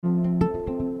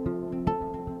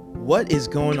What is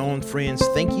going on, friends?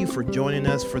 Thank you for joining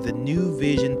us for the New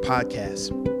Vision podcast.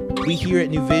 We here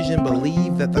at New Vision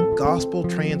believe that the gospel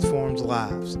transforms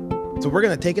lives. So we're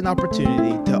going to take an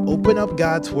opportunity to open up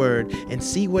God's word and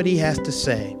see what he has to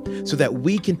say so that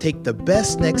we can take the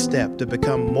best next step to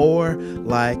become more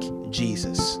like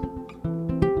Jesus.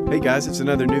 Hey guys, it's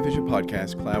another New Vision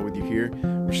podcast. Cloud with you here.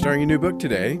 We're starting a new book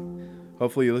today.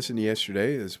 Hopefully you listened to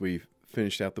yesterday as we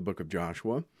finished out the book of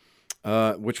Joshua,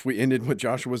 which we ended with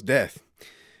Joshua's death.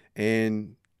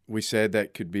 And we said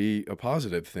that could be a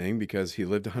positive thing because he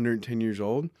lived 110 years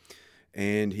old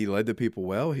and he led the people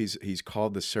well. He's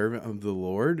called the servant of the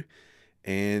Lord.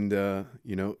 And,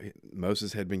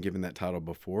 Moses had been given that title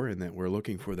before, and that we're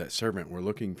looking for that servant. We're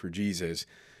looking for Jesus,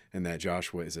 and that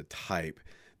Joshua is a type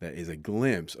that is a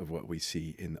glimpse of what we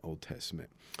see in the Old Testament.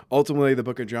 Ultimately, the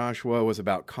book of Joshua was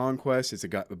about conquest. It's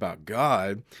about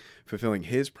God fulfilling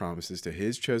his promises to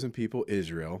his chosen people,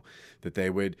 Israel, that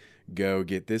they would go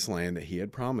get this land that he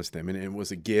had promised them. And it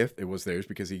was a gift. It was theirs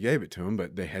because he gave it to them,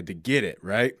 but they had to get it,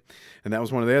 right? And that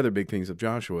was one of the other big things of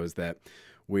Joshua, is that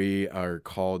we are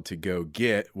called to go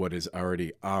get what is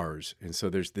already ours. And so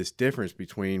there's this difference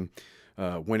between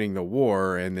winning the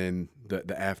war and then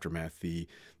the aftermath, the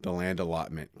land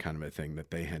allotment kind of a thing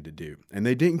that they had to do. And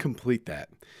they didn't complete that,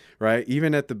 right?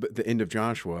 Even at the end of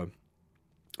Joshua,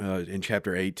 in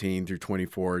chapter 18 through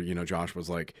 24, Joshua's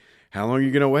like, how long are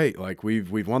you going to wait? Like,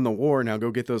 we've won the war. Now go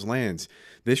get those lands.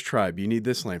 This tribe, you need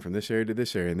this land from this area to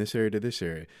this area and this area to this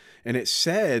area. And it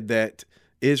said that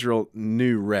Israel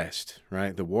knew rest,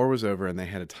 right? The war was over and they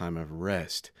had a time of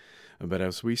rest. But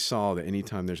as we saw, that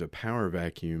anytime there's a power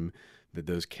vacuum, that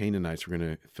those Canaanites were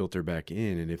going to filter back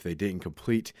in. And if they didn't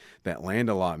complete that land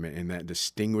allotment and that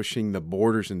distinguishing the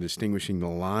borders and distinguishing the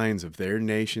lines of their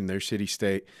nation, their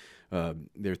city-state,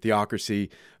 their theocracy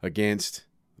against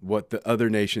what the other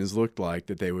nations looked like,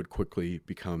 that they would quickly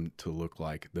become to look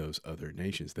like those other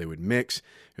nations. They would mix.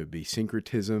 It would be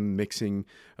syncretism, mixing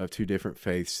of two different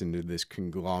faiths into this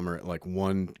conglomerate, like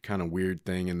one kind of weird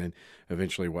thing. And then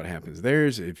eventually what happens there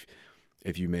is if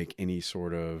you make any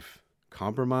sort of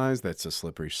compromise, that's a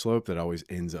slippery slope that always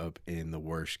ends up in the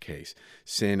worst case.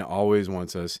 Sin always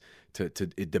wants us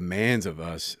it demands of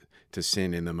us to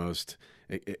sin in the most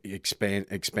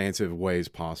expansive ways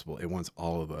possible. It wants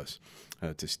all of us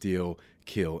to steal,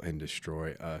 kill, and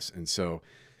destroy us. And so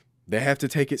they have to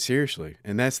take it seriously.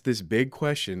 And that's this big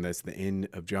question. That's the end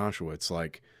of Joshua. It's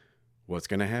like, what's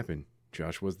going to happen?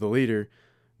 Joshua's the leader.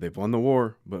 They've won the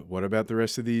war, but what about the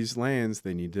rest of these lands?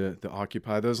 They need to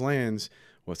occupy those lands.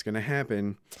 What's going to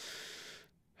happen?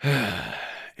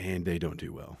 And they don't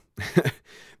do well.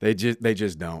 They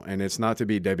just don't. And it's not to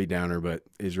be Debbie Downer, but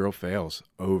Israel fails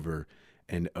over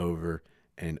and over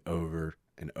and over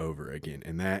and over again.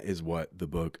 And that is what the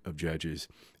book of Judges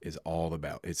is all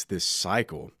about. It's this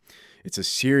cycle. It's a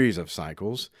series of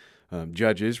cycles.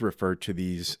 Judges refer to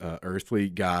these earthly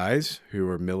guys who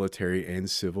are military and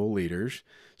civil leaders.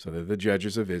 So they're the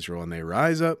judges of Israel, and they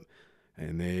rise up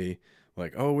and they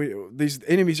like, these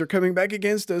enemies are coming back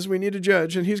against us. We need a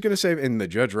judge, and he's going to save. And the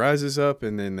judge rises up,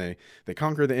 and then they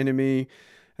conquer the enemy,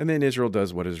 and then Israel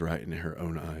does what is right in her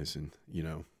own eyes, and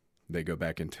they go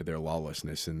back into their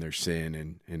lawlessness and their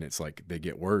sin, and it's like they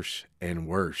get worse and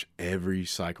worse every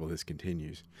cycle. This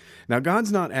continues. Now,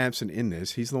 God's not absent in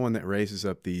this. He's the one that raises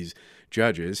up these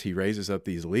judges. He raises up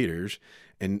these leaders,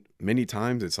 and many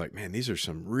times it's like, man, these are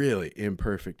some really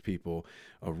imperfect people,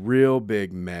 a real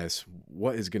big mess.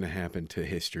 What is going to happen to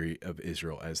history of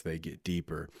Israel as they get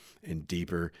deeper and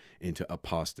deeper into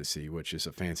apostasy, which is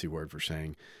a fancy word for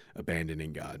saying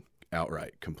abandoning God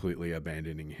outright, completely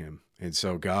abandoning him. And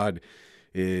so God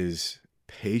is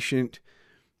patient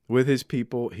with his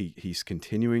people. He's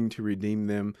continuing to redeem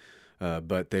them,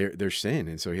 but they're sin.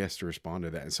 And so he has to respond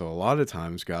to that. And so a lot of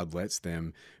times God lets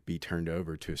them be turned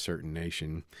over to a certain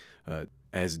nation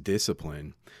as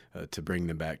discipline to bring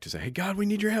them back to say, hey, God, we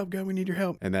need your help. God, we need your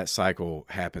help. And that cycle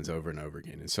happens over and over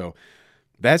again. And so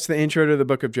that's the intro to the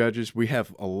book of Judges. We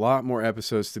have a lot more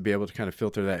episodes to be able to kind of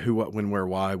filter that who, what, when, where,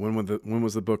 why, when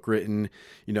was the book written,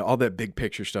 all that big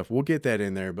picture stuff. We'll get that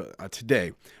in there. But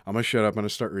today, I'm going to shut up. I'm going to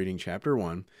start reading chapter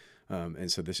 1.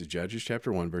 And so this is Judges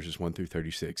chapter 1, verses 1 through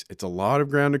 36. It's a lot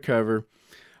of ground to cover.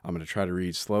 I'm going to try to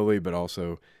read slowly, but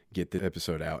also get the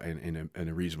episode out in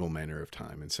a reasonable manner of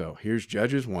time. And so here's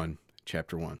Judges 1,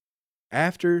 chapter 1.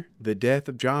 After the death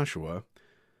of Joshua,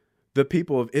 the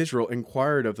people of Israel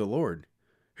inquired of the Lord,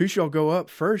 who shall go up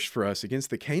first for us against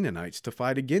the Canaanites to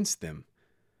fight against them?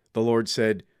 The Lord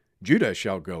said, Judah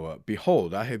shall go up.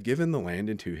 Behold, I have given the land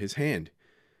into his hand.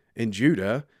 And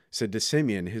Judah said to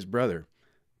Simeon his brother,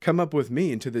 Come up with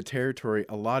me into the territory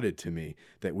allotted to me,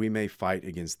 that we may fight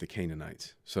against the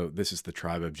Canaanites. So this is the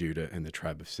tribe of Judah and the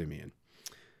tribe of Simeon.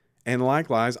 And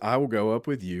likewise, I will go up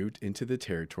with you into the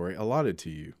territory allotted to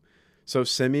you. So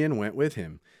Simeon went with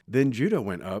him. Then Judah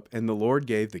went up, and the Lord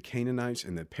gave the Canaanites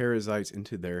and the Perizzites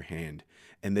into their hand,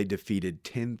 and they defeated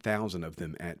 10,000 of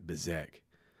them at Bezek.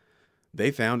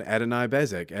 They found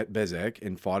Adoni-Bezek at Bezek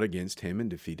and fought against him and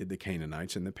defeated the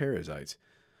Canaanites and the Perizzites.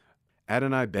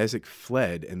 Adoni-Bezek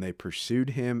fled, and they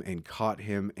pursued him and caught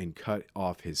him and cut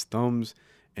off his thumbs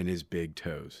and his big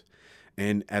toes.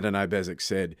 And Adoni-Bezek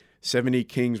said, 70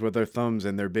 kings with their thumbs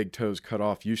and their big toes cut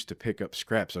off used to pick up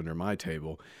scraps under my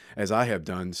table. As I have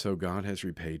done, so God has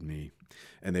repaid me.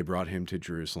 And they brought him to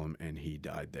Jerusalem, and he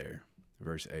died there.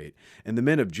 Verse 8. And the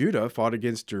men of Judah fought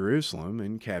against Jerusalem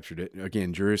and captured it.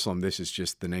 Again, Jerusalem, this is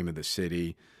just the name of the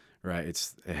city, right?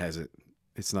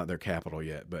 It's not their capital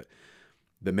yet, but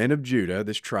the men of Judah,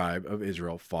 this tribe of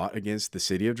Israel, fought against the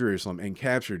city of Jerusalem and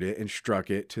captured it and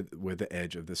struck it with the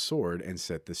edge of the sword and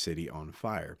set the city on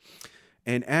fire.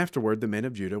 And afterward, the men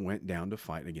of Judah went down to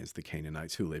fight against the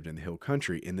Canaanites who lived in the hill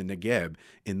country, in the Negeb,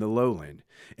 in the lowland.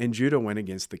 And Judah went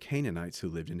against the Canaanites who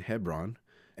lived in Hebron,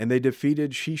 and they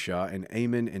defeated Shishah and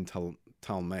Ammon and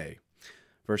Talmai.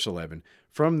 Verse 11.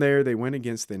 From there they went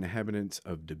against the inhabitants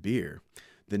of Debir.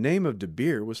 The name of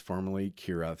Debir was formerly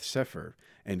Kiriath-Sepher.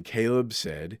 And Caleb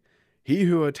said, He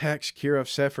who attacks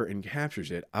Kiriath-Sepher and captures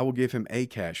it, I will give him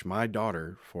Achash, my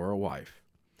daughter, for a wife.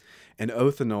 And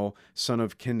Othniel, son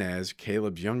of Kenaz,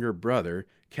 Caleb's younger brother,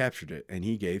 captured it, and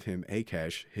he gave him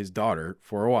Achash, his daughter,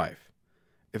 for a wife.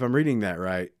 If I'm reading that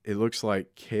right, it looks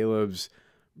like Caleb's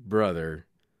brother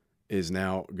is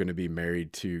now going to be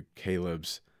married to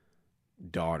Caleb's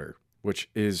daughter, which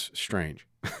is strange.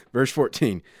 Verse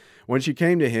 14. When she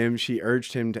came to him, she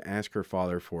urged him to ask her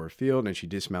father for a field, and she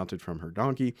dismounted from her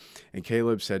donkey. And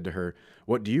Caleb said to her,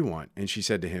 What do you want? And she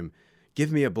said to him,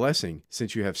 Give me a blessing,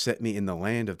 since you have set me in the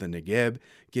land of the Negeb.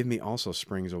 Give me also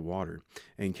springs of water.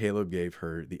 And Caleb gave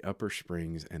her the upper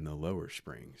springs and the lower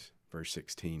springs. Verse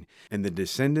 16. And the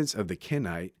descendants of the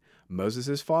Kenite,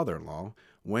 Moses' father-in-law,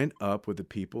 went up with the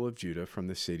people of Judah from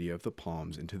the city of the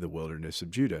palms into the wilderness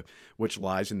of Judah, which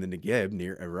lies in the Negeb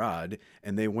near Arad,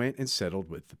 and they went and settled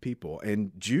with the people.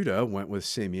 And Judah went with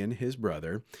Simeon his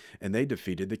brother, and they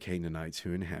defeated the Canaanites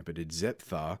who inhabited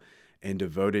Zephathah and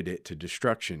devoted it to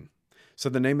destruction. So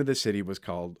the name of the city was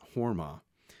called Hormah.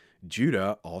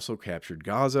 Judah also captured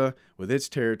Gaza with its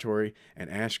territory, and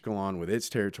Ashkelon with its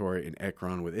territory, and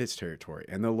Ekron with its territory.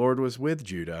 And the Lord was with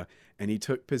Judah, and he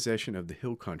took possession of the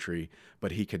hill country,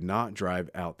 but he could not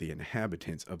drive out the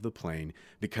inhabitants of the plain,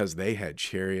 because they had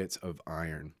chariots of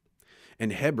iron.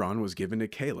 And Hebron was given to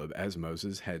Caleb, as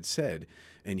Moses had said,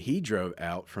 and he drove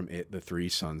out from it the 3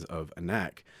 sons of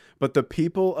Anak. But the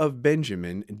people of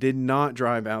Benjamin did not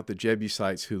drive out the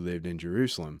Jebusites who lived in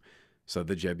Jerusalem. So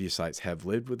the Jebusites have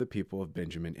lived with the people of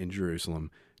Benjamin in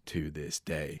Jerusalem to this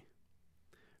day.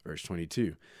 Verse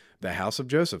 22. The house of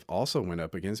Joseph also went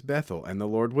up against Bethel, and the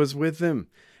Lord was with them.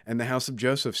 And the house of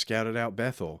Joseph scouted out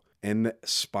Bethel. And the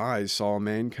spies saw a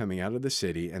man coming out of the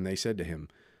city, and they said to him,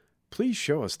 Please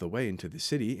show us the way into the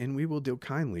city, and we will deal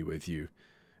kindly with you.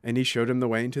 And he showed him the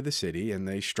way into the city, and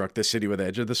they struck the city with the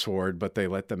edge of the sword, but they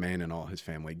let the man and all his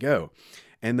family go.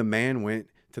 And the man went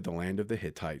to the land of the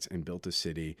Hittites and built a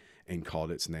city and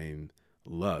called its name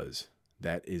Luz.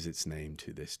 That is its name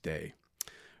to this day.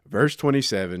 Verse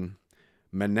 27,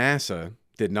 Manasseh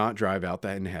did not drive out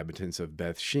the inhabitants of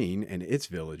Bethshean and its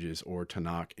villages, or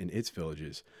Tanakh and its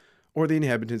villages, or the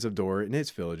inhabitants of Dor and its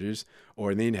villages,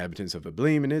 or the inhabitants of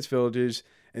Ablim and its villages,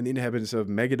 and the inhabitants of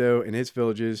Megiddo and its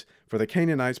villages, for the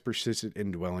Canaanites persisted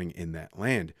in dwelling in that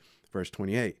land. Verse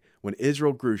 28, when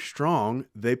Israel grew strong,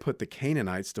 they put the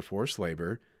Canaanites to forced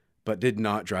labor, but did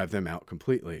not drive them out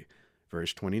completely.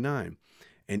 Verse 29,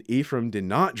 and Ephraim did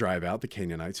not drive out the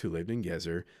Canaanites who lived in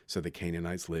Gezer, so the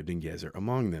Canaanites lived in Gezer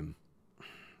among them.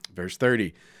 Verse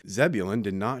 30, Zebulun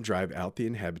did not drive out the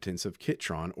inhabitants of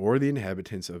Kitron or the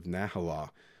inhabitants of Nahalah,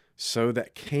 so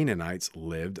that Canaanites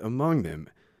lived among them,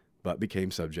 but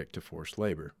became subject to forced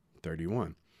labor.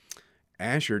 31.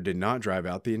 Asher did not drive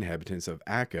out the inhabitants of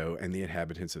Akko and the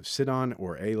inhabitants of Sidon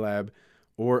or Alab,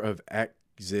 or of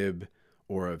Akzib,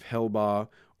 or of Helbah,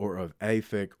 or of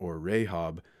Aphek, or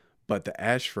Rehob, but the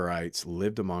Ashpharites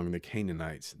lived among the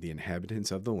Canaanites, the inhabitants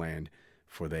of the land,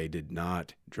 for they did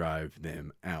not drive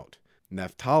them out.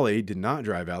 Naphtali did not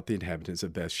drive out the inhabitants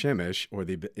of Beth-Shemesh, or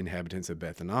the inhabitants of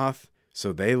Beth-Anath,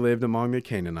 so they lived among the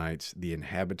Canaanites, the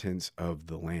inhabitants of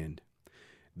the land.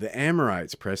 The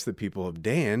Amorites pressed the people of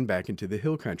Dan back into the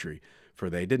hill country, for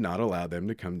they did not allow them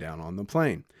to come down on the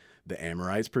plain. The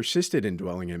Amorites persisted in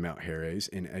dwelling in Mount Heres,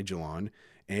 in Ajalon,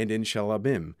 and in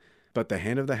Shalabim. But the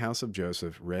hand of the house of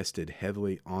Joseph rested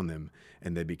heavily on them,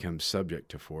 and they became subject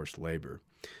to forced labor.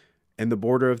 And the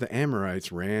border of the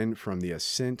Amorites ran from the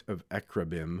ascent of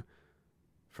Akrabim,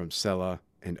 from Selah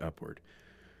and upward.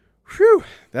 Whew,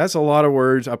 that's a lot of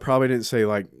words. I probably didn't say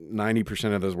like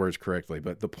 90% of those words correctly,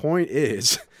 but the point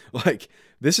is, like,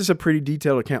 this is a pretty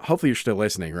detailed account. Hopefully you're still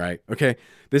listening, right? Okay.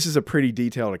 This is a pretty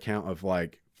detailed account of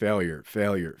like failure.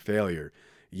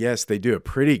 Yes, they do a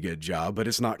pretty good job, but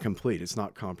it's not complete. It's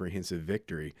not comprehensive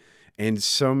victory. And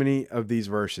so many of these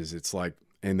verses, it's like,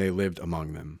 and they lived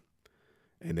among them.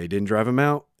 And they didn't drive them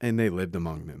out, and they lived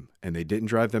among them. And they didn't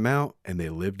drive them out, and they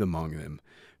lived among them.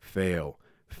 Fail.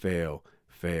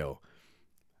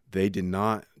 They did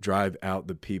not drive out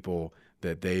the people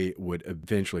that they would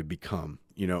eventually become.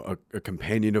 You know, a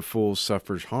companion of fools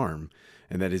suffers harm.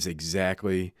 And that is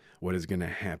exactly what is going to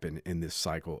happen in this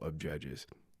cycle of Judges.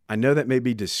 I know that may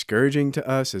be discouraging to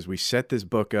us as we set this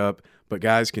book up, but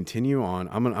guys, continue on.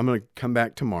 I'm going to come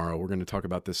back tomorrow. We're going to talk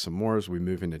about this some more as we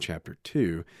move into chapter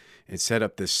 2 and set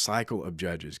up this cycle of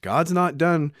Judges. God's not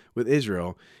done with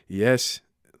Israel. Yes,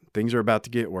 things are about to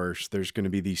get worse. There's going to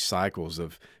be these cycles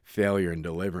of failure and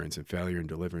deliverance,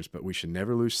 but we should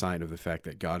never lose sight of the fact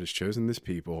that God has chosen this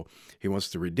people. He wants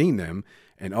to redeem them,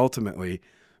 and ultimately,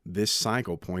 this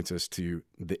cycle points us to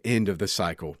the end of the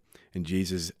cycle, and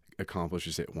Jesus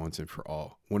accomplishes it once and for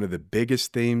all. One of the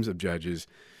biggest themes of Judges,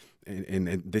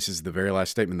 and this is the very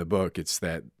last statement in the book, it's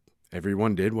that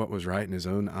everyone did what was right in his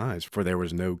own eyes, for there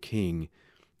was no king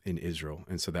in Israel.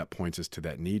 And so that points us to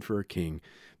that need for a king.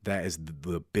 That is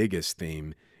the biggest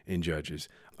theme in Judges.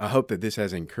 I hope that this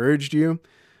has encouraged you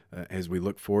as we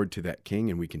look forward to that king,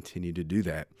 and we continue to do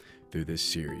that through this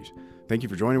series. Thank you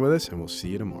for joining with us, and we'll see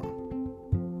you tomorrow.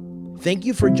 Thank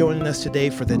you for joining us today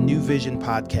for the New Vision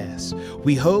podcast.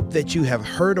 We hope that you have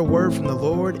heard a word from the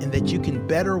Lord and that you can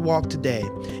better walk today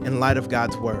in light of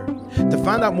God's word. To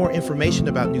find out more information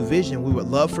about New Vision, we would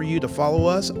love for you to follow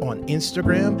us on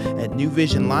Instagram at New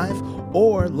Vision Life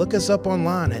or look us up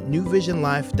online at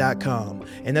newvisionlife.com.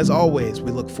 And as always, we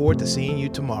look forward to seeing you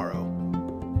tomorrow.